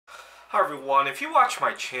Hi everyone, if you watch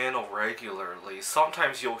my channel regularly,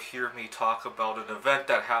 sometimes you'll hear me talk about an event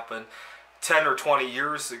that happened 10 or 20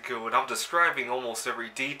 years ago, and I'm describing almost every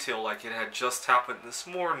detail like it had just happened this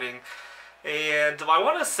morning. And I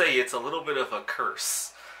want to say it's a little bit of a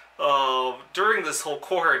curse. During this whole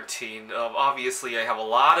quarantine, obviously I have a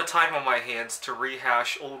lot of time on my hands to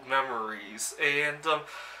rehash old memories, and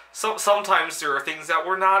sometimes there are things that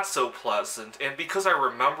were not so pleasant, and because I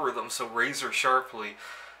remember them so razor sharply,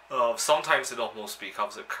 sometimes it almost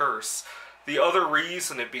becomes a curse. The other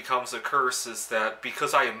reason it becomes a curse is that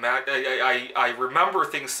because I remember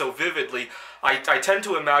things so vividly, I tend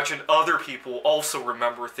to imagine other people also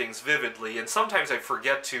remember things vividly, and sometimes I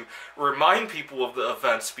forget to remind people of the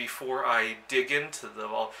events before I dig into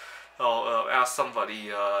them. I'll ask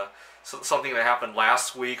somebody something that happened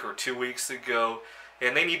last week or 2 weeks ago,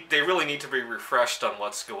 and they really need to be refreshed on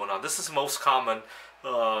what's going on. This is most common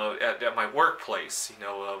at my workplace.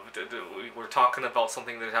 We're talking about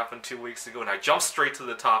something that happened 2 weeks ago, and I jump straight to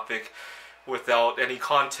the topic without any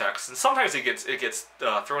context, and sometimes it gets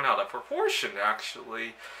thrown out of proportion.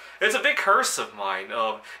 Actually, it's a big curse of mine.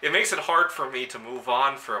 It makes it hard for me to move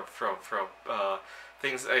on from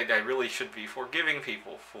things I really should be forgiving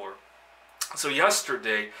people for. So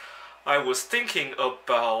yesterday, I was thinking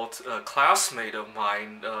about a classmate of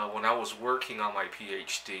mine when I was working on my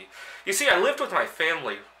PhD. You see, I lived with my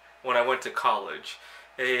family when I went to college,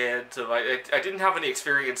 and I didn't have any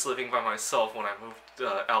experience living by myself when I moved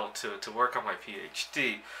out to work on my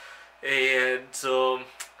PhD. And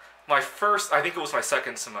I think it was my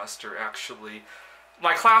second semester actually,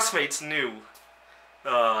 my classmates knew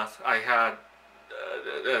I had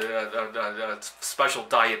a special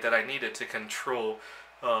diet that I needed to control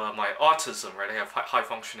my autism, right? I have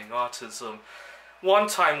high-functioning autism. One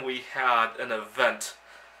time we had an event,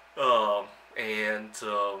 and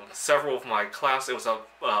several of my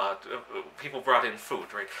people brought in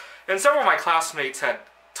food, right? And several of my classmates had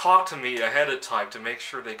talked to me ahead of time to make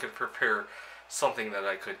sure they could prepare something that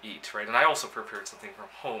I could eat, right? And I also prepared something from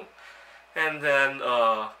home. And then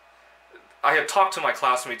I had talked to my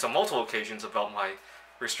classmates on multiple occasions about my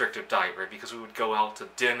restrictive diet, right? Because we would go out to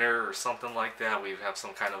dinner or something like that. We would have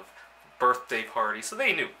some kind of birthday party, so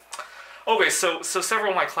they knew. Okay, so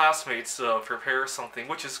several of my classmates prepare something,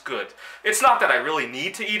 which is good. It's not that I really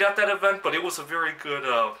need to eat at that event, but it was a very good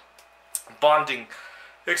bonding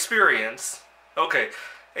experience. Okay,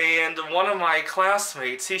 and one of my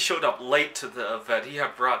classmates, he showed up late to the event. He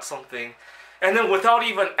had brought something, and then without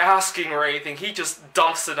even asking or anything, he just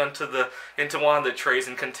dumps it into one of the trays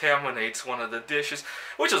and contaminates one of the dishes,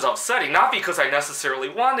 which was upsetting. Not because I necessarily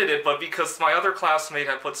wanted it, but because my other classmate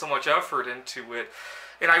had put so much effort into it.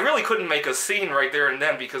 And I really couldn't make a scene right there and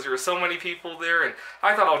then because there were so many people there, and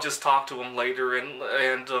I thought I'll just talk to him later. And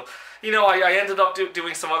I ended up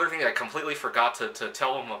doing some other thing. I completely forgot to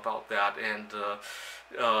tell him about that, and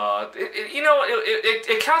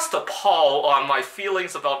it cast a pall on my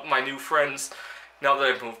feelings about my new friends now that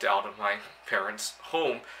I've moved out of my parents'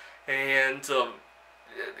 home. And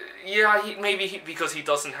because he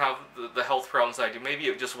doesn't have the health problems I do, maybe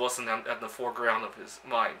it just wasn't at the foreground of his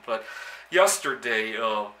mind. But yesterday,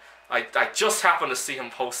 I just happened to see him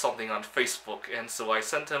post something on Facebook, and so I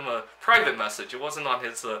sent him a private message. It wasn't on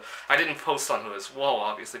his, I didn't post on his wall,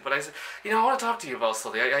 obviously, but I said, I want to talk to you about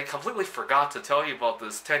something. I completely forgot to tell you about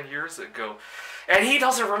this 10 years ago. And he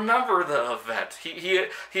doesn't remember the event. He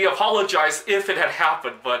apologized if it had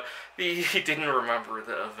happened, but he didn't remember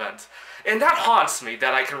the event. And that haunts me,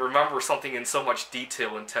 that I can remember something in so much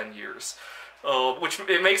detail in 10 years. Which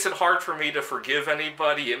it makes it hard for me to forgive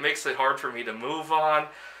anybody. It makes it hard for me to move on.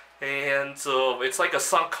 And it's like a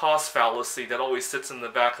sunk cost fallacy that always sits in the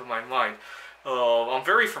back of my mind. I'm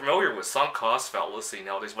very familiar with sunk cost fallacy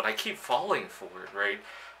nowadays, but I keep falling for it, right?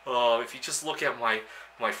 If you just look at my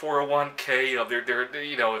 401k,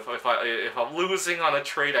 if I'm losing on a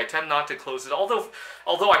trade, I tend not to close it. Although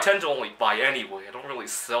I tend to only buy anyway. I don't really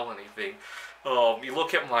sell anything. You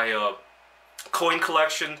look at my coin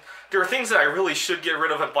collection. There are things that I really should get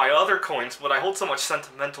rid of and buy other coins, but I hold so much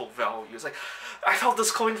sentimental value. It's like, I've held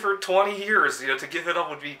this coin for 20 years, to give it up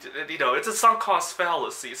would be, it's a sunk cost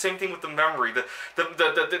fallacy. Same thing with the memory, the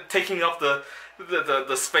taking up the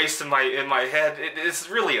space in my head. It's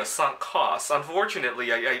really a sunk cost.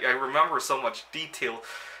 Unfortunately, I remember so much detail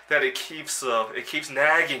that it keeps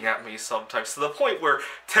nagging at me sometimes, to the point where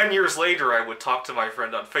 10 years later I would talk to my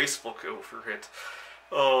friend on Facebook over it.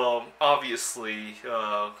 Obviously,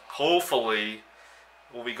 hopefully,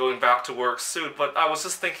 we'll be going back to work soon, but I was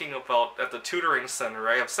just thinking about at the tutoring center,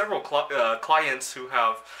 I have several clients who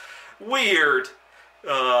have weird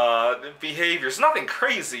behaviors. Nothing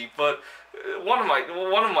crazy, but one of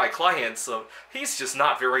my clients, he's just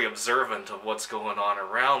not very observant of what's going on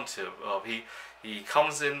around him. He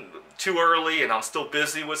comes in too early, and I'm still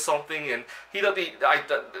busy with something, and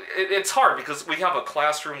it's hard because we have a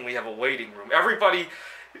classroom, we have a waiting room. Everybody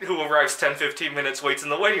who arrives 10-15 minutes waits in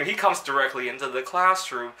the waiting room. He comes directly into the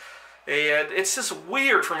classroom, and it's just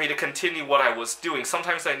weird for me to continue what I was doing.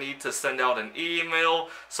 Sometimes I need to send out an email,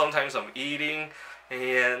 sometimes I'm eating,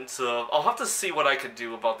 and I'll have to see what I can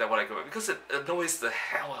do about that when I go back, because it annoys the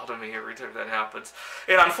hell out of me every time that happens.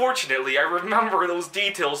 And unfortunately, I remember those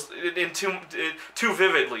details too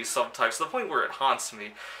vividly sometimes, to the point where it haunts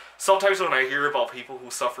me. Sometimes when I hear about people who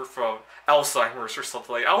suffer from Alzheimer's or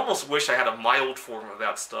something like that, I almost wish I had a mild form of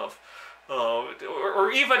that stuff.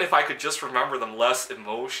 Or even if I could just remember them less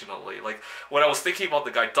emotionally. Like, when I was thinking about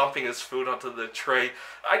the guy dumping his food onto the tray,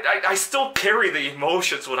 I still carry the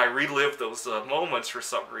emotions when I relive those moments for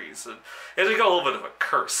some reason. It's like a little bit of a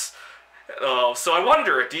curse. So I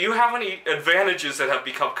wonder, do you have any advantages that have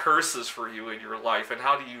become curses for you in your life, and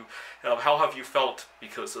how have you felt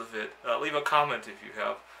because of it? Leave a comment if you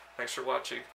have. Thanks for watching.